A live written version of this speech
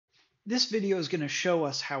This video is going to show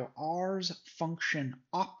us how R's function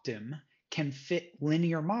optim can fit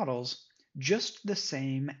linear models just the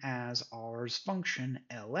same as R's function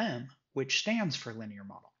Lm, which stands for linear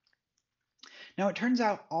model. Now it turns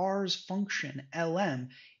out R's function Lm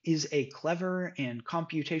is a clever and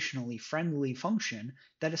computationally friendly function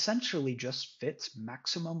that essentially just fits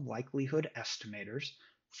maximum likelihood estimators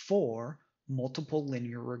for multiple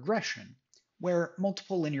linear regression, where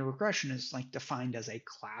multiple linear regression is defined as a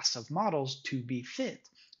class of models to be fit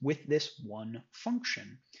with this one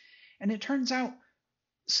function. And it turns out,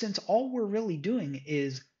 since all we're really doing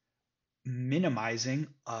is minimizing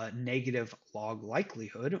a negative log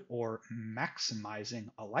likelihood or maximizing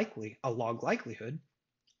a log likelihood,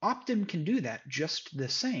 optim can do that just the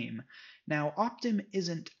same. Now, optim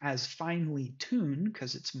isn't as finely tuned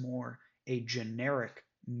because it's more a generic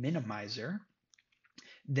minimizer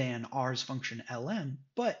than R's function Lm,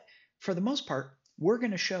 but for the most part, we're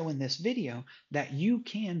going to show in this video that you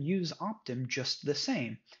can use optim just the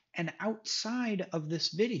same. And outside of this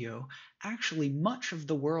video, actually much of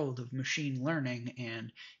the world of machine learning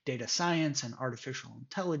and data science and artificial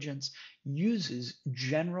intelligence uses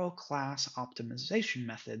general class optimization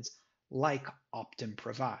methods like optim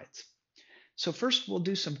provides. So first we'll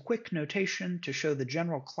do some quick notation to show the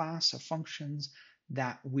general class of functions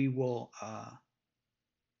that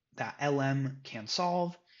that LM can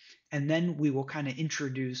solve, and then we will kind of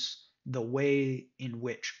introduce the way in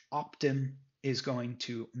which optim is going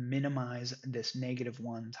to minimize this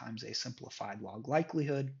 -1 times a simplified log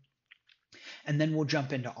likelihood, and then we'll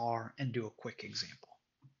jump into R and do a quick example.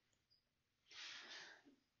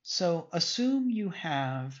 So assume you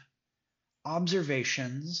have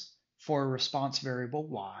observations for a response variable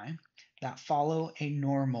y that follow a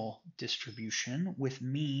normal distribution with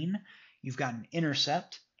mean. You've got an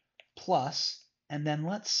intercept plus, and then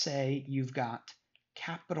let's say you've got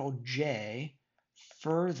capital J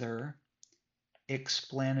further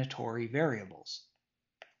explanatory variables,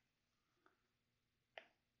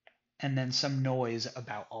 and then some noise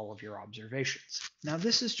about all of your observations. Now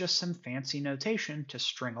this is just some fancy notation to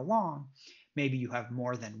string along. Maybe you have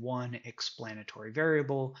more than one explanatory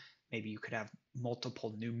variable, maybe you could have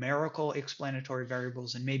multiple numerical explanatory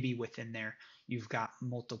variables, and maybe within there you've got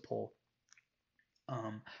multiple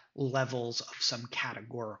levels of some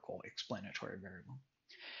categorical explanatory variable.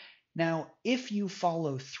 Now, if you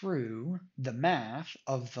follow through the math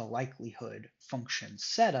of the likelihood function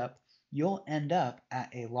setup, you'll end up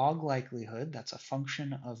at a log likelihood that's a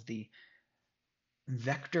function of the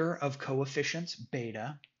vector of coefficients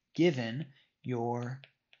beta given your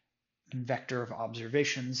vector of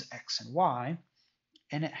observations x and y,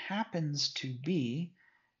 and it happens to be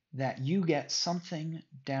that you get something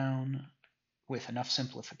down with enough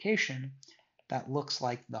simplification that looks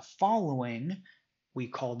like the following. We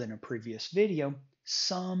called in a previous video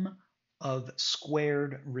sum of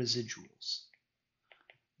squared residuals.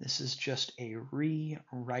 This is just a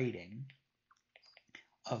rewriting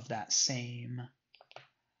of that same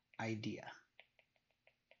idea.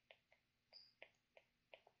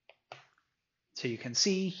 So you can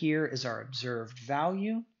see here is our observed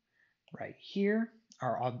value right here,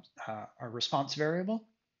 our response variable.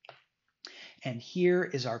 And here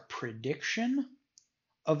is our prediction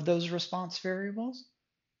of those response variables.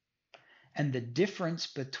 And the difference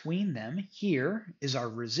between them here is our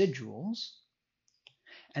residuals.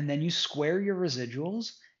 And then you square your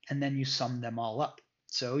residuals, and then you sum them all up.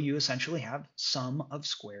 So you essentially have sum of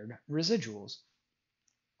squared residuals.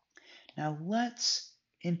 Now let's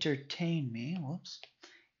entertain me,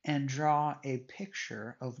 and draw a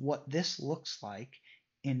picture of what this looks like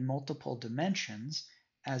in multiple dimensions,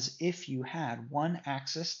 as if you had one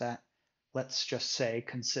axis that, let's just say,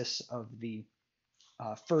 consists of the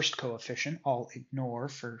first coefficient. I'll ignore,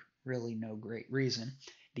 for really no great reason,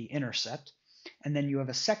 the intercept. And then you have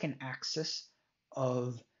a second axis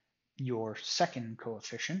of your second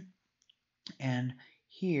coefficient. And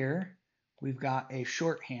here we've got a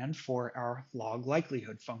shorthand for our log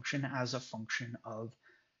likelihood function as a function of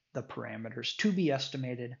the parameters to be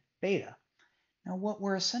estimated beta. Now what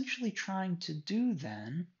we're essentially trying to do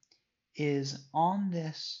then is, on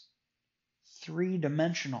this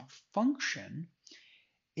three-dimensional function,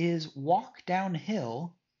 is walk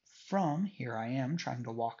downhill from, here I am trying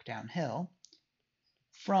to walk downhill,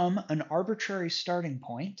 from an arbitrary starting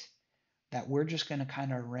point that we're just going to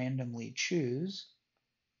kind of randomly choose.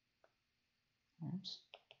 Oops.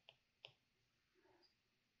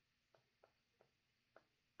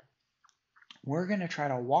 We're going to try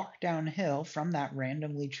to walk downhill from that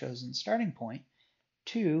randomly chosen starting point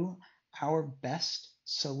to our best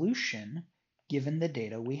solution given the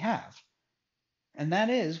data we have. And that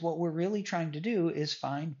is what we're really trying to do, is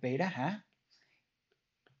find beta hat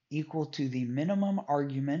equal to the minimum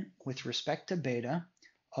argument with respect to beta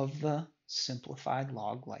of the simplified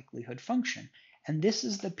log likelihood function. And this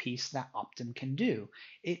is the piece that optim can do.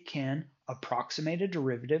 It can approximate a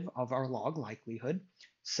derivative of our log likelihood,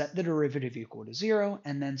 set the derivative equal to 0,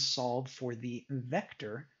 and then solve for the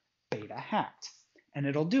vector beta hat. And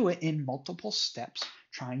it'll do it in multiple steps,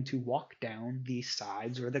 trying to walk down the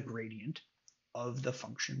sides or the gradient of the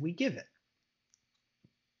function we give it.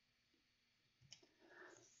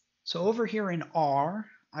 So over here in R,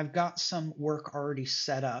 I've got some work already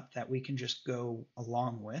set up that we can just go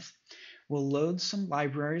along with. We'll load some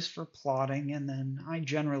libraries for plotting, and then I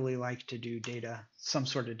generally like to do some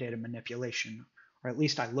sort of data manipulation, or at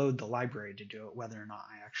least I load the library to do it, whether or not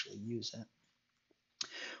I actually use it.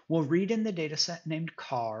 We'll read in the dataset named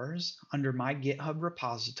cars under my GitHub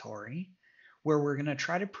repository, where we're going to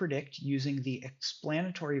try to predict using the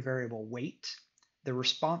explanatory variable weight, the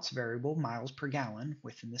response variable miles per gallon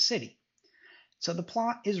within the city. So the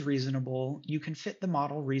plot is reasonable. You can fit the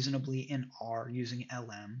model reasonably in R using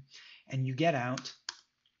LM, and you get out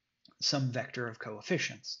some vector of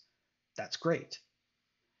coefficients. That's great.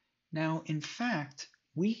 Now, in fact,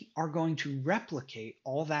 we are going to replicate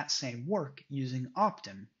all that same work using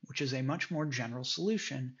optim, which is a much more general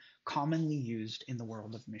solution commonly used in the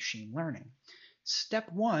world of machine learning.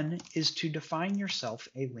 Step 1 is to define yourself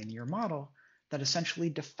a linear model that essentially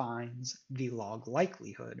defines the log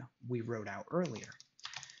likelihood we wrote out earlier.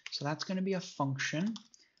 So that's going to be a function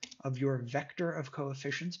of your vector of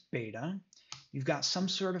coefficients beta. You've got some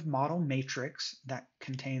sort of model matrix that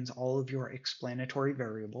contains all of your explanatory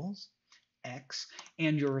variables, x,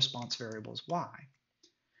 and your response variables, y.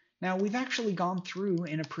 Now, we've actually gone through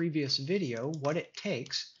in a previous video what it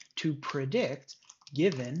takes to predict,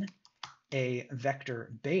 given a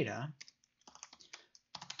vector beta,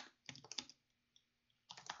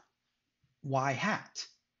 y hat.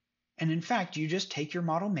 And in fact, you just take your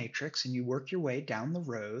model matrix and you work your way down the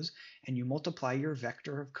rows, and you multiply your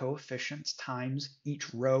vector of coefficients times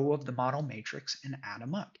each row of the model matrix and add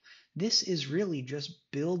them up. This is really just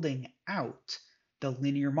building out the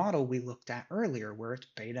linear model we looked at earlier, where it's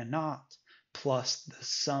beta naught plus the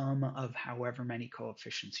sum of however many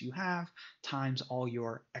coefficients you have times all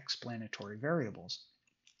your explanatory variables.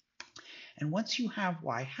 And once you have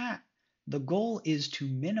y hat, the goal is to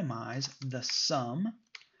minimize the sum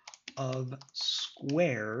of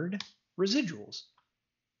squared residuals.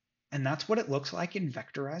 And that's what it looks like in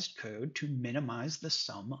vectorized code, to minimize the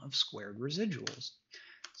sum of squared residuals.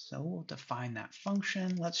 So we'll define that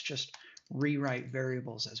function. Let's just rewrite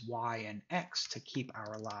variables as y and x to keep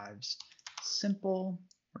our lives simple.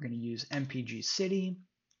 We're going to use mpg city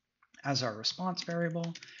as our response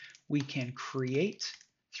variable. We can create,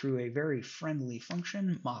 through a very friendly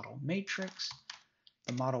function, model matrix.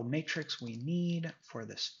 The model matrix we need for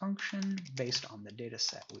this function based on the data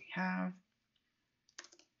set we have.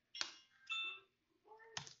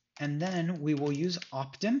 And then we will use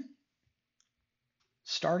optim,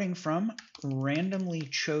 starting from randomly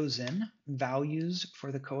chosen values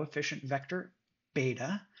for the coefficient vector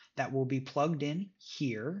beta that will be plugged in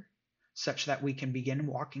here, such that we can begin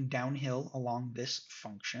walking downhill along this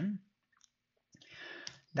function.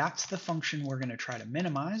 That's the function we're going to try to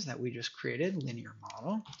minimize that we just created, linear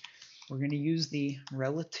model. We're going to use the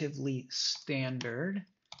relatively standard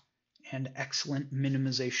and excellent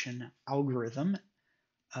minimization algorithm,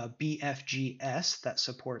 BFGS, that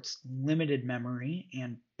supports limited memory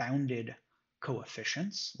and bounded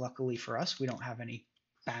coefficients. Luckily for us, we don't have any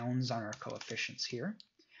bounds on our coefficients here.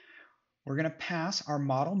 We're going to pass our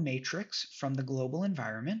model matrix from the global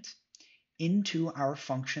environment into our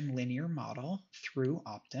function linear model through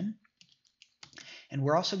optim. And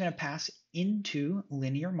we're also going to pass into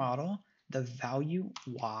linear model the value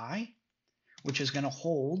y, which is going to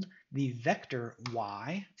hold the vector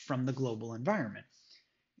y from the global environment.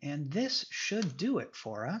 And this should do it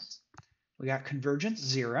for us. We got convergence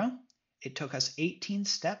 0. It took us 18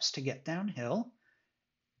 steps to get downhill,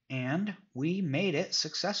 and we made it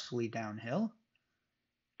successfully downhill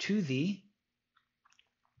to the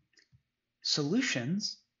solution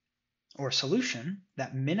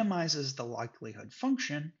that minimizes the likelihood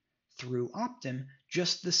function through optim,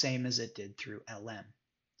 just the same as it did through LM.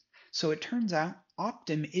 So it turns out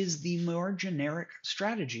optim is the more generic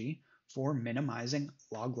strategy for minimizing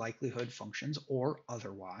log likelihood functions, or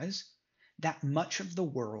otherwise, that much of the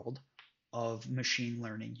world of machine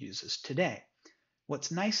learning uses today.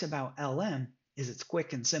 What's nice about LM is it's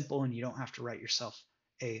quick and simple, and you don't have to write yourself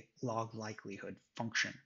a log likelihood function.